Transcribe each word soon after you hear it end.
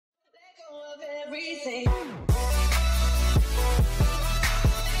everything.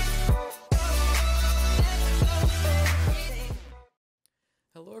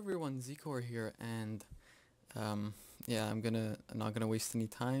 Hello everyone, Zikor here, and yeah, I'm not gonna waste any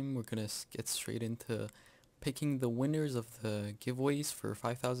time. We're gonna get straight into picking the winners of the giveaways for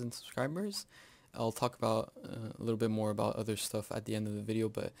 5,000 subscribers. I'll talk about a little bit more about other stuff at the end of the video,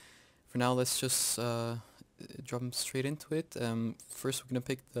 but for now, let's just jump straight into it. First, we're gonna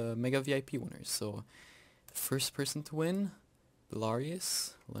pick the Mega VIP winners. So, the first person to win,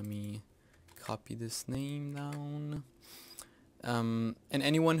 Belarius. Let me copy this name down. And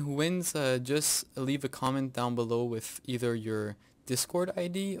anyone who wins, just leave a comment down below with either your Discord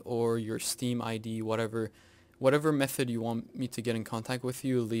ID or your Steam ID, whatever method you want me to get in contact with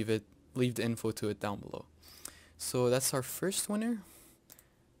you. Leave the info to it down below. So that's our first winner.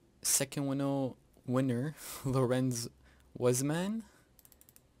 Second winner, Lorenz Wasman.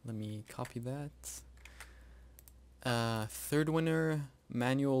 Let me copy that. Third winner,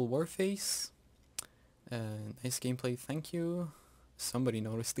 Manual Warface. Nice gameplay, thank you. Somebody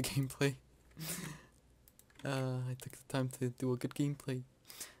noticed the gameplay. I took the time to do a good gameplay.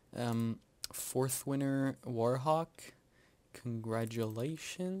 Fourth winner, WarHawk.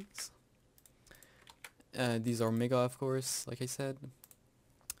 Congratulations. These are Mega, of course, like I said.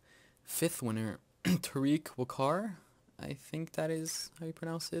 Fifth winner, Tariq WaQaR. I think that is how you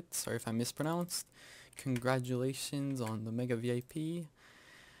pronounce it. Sorry if I mispronounced. Congratulations on the Mega VIP.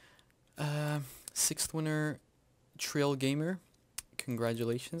 Sixth winner, Trail Gamer.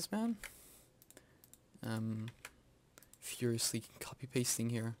 Congratulations, man. Furiously copy pasting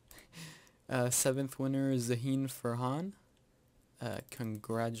here. Seventh winner, Zahin Farhan.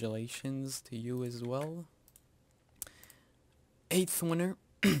 Congratulations to you as well. Eighth winner,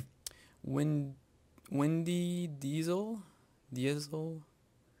 Wendy Diesel.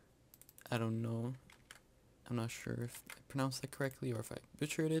 I don't know. I'm not sure if I pronounced that correctly or if I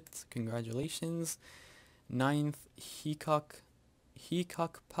butchered it. Congratulations. Ninth, Kok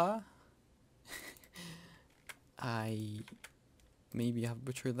Pa. I maybe have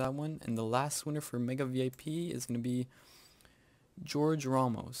butchered that one. And the last winner for Mega VIP is going to be Jorge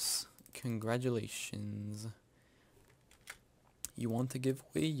Ramos. Congratulations. You want to give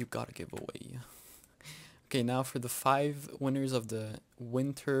away? You gotta give away. Okay, now for the 5 winners of the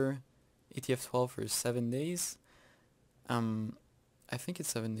winter ATF-12 for 7 days. I think it's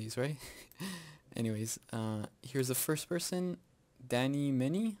 7 days, right? Anyways, here's the first person, Danny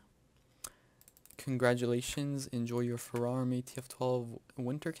Many. Congratulations, enjoy your Farhan ATF-12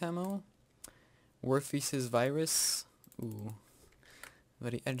 winter camo. Warface's Virus. Ooh,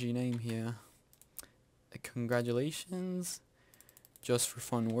 very edgy name here. Congratulations. Just for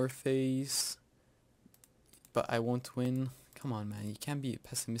fun, Warface. But I won't win. Come on, man. You can't be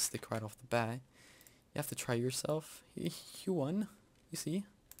pessimistic right off the bat. You have to try yourself. You won. You see?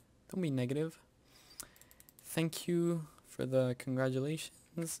 Don't be negative. Thank you for the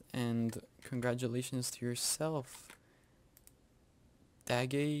congratulations. And congratulations to yourself. Dag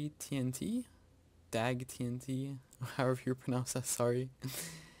TNT? Dag TNT? However you pronounce that, sorry.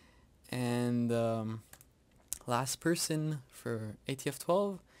 And last person for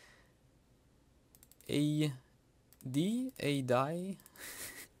ATF-12. A die.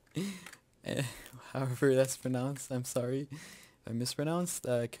 However that's pronounced, I'm sorry if I mispronounced.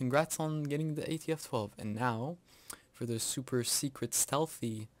 Congrats on getting the ATF-12. And now for the super secret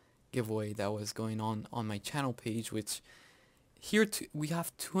stealthy giveaway that was going on my channel page, which here we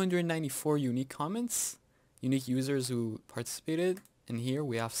have 294 unique comments, unique users who participated, and here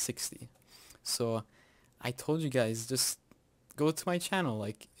we have 60. So I told you guys, just go to my channel,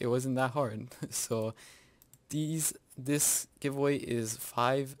 like it wasn't that hard. So this giveaway is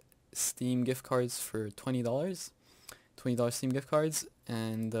 5 Steam gift cards for $20 Steam gift cards,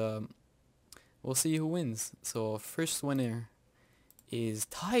 and we'll see who wins. So first winner is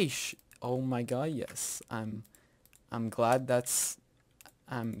Thijs. Oh my god, yes. I'm glad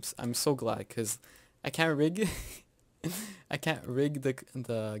I'm so glad, because I can't rig I can't rig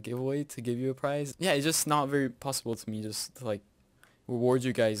the giveaway to give you a prize. Yeah, it's just not very possible to me just to like reward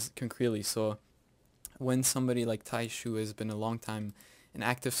you guys concretely. So when somebody like Thijs, who has been a long time an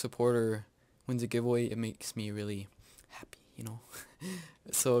active supporter, wins a giveaway, it makes me really happy, you know.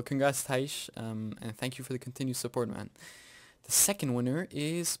 So congrats, Thijs, and thank you for the continued support, man. The second winner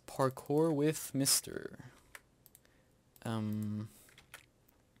is parkourwithmr.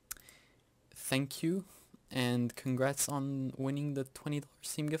 Thank you, and congrats on winning the $20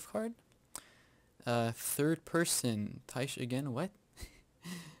 Steam gift card. Third person, Thijs again. What?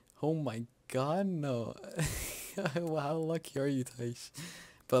 Oh my god, no. How lucky are you, Thijs?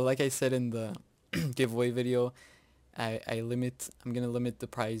 But like I said in the giveaway video. I'm gonna limit the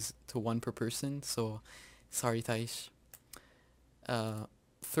prize to 1 per person, so sorry Thijs.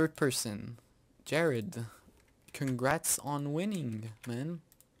 Third person, Jared. Congrats on winning, man.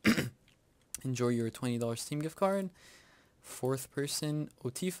 Enjoy your $20 Steam gift card. Fourth person,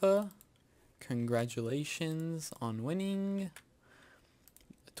 oTiFa. Congratulations on winning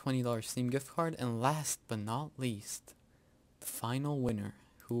 $20 Steam gift card. And last but not least, the final winner.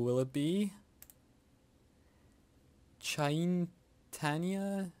 Who will it be?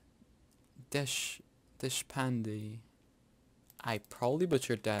 Chaitanya deshpande. I probably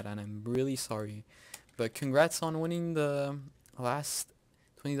butchered that and I'm really sorry. But congrats on winning the last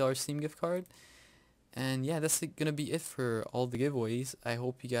 $20 Steam gift card. And yeah, that's gonna be it for all the giveaways. I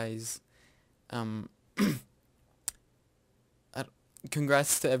hope you guys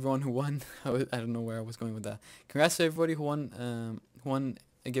congrats to everyone who won. I don't know where I was going with that. Congrats to everybody who won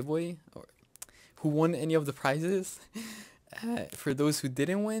a giveaway or who won any of the prizes. For those who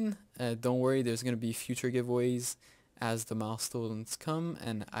didn't win, don't worry, there's gonna be future giveaways as the milestones come,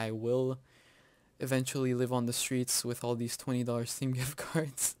 and I will eventually live on the streets with all these $20 Steam gift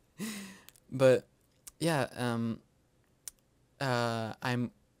cards. But yeah,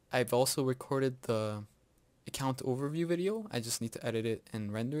 I've also recorded the account overview video. I just need to edit it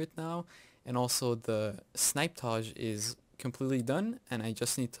and render it now. And also the snipetage is completely done and I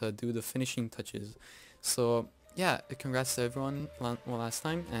just need to do the finishing touches. So yeah, congrats to everyone one last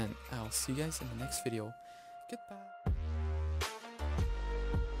time, and I'll see you guys in the next video. Goodbye.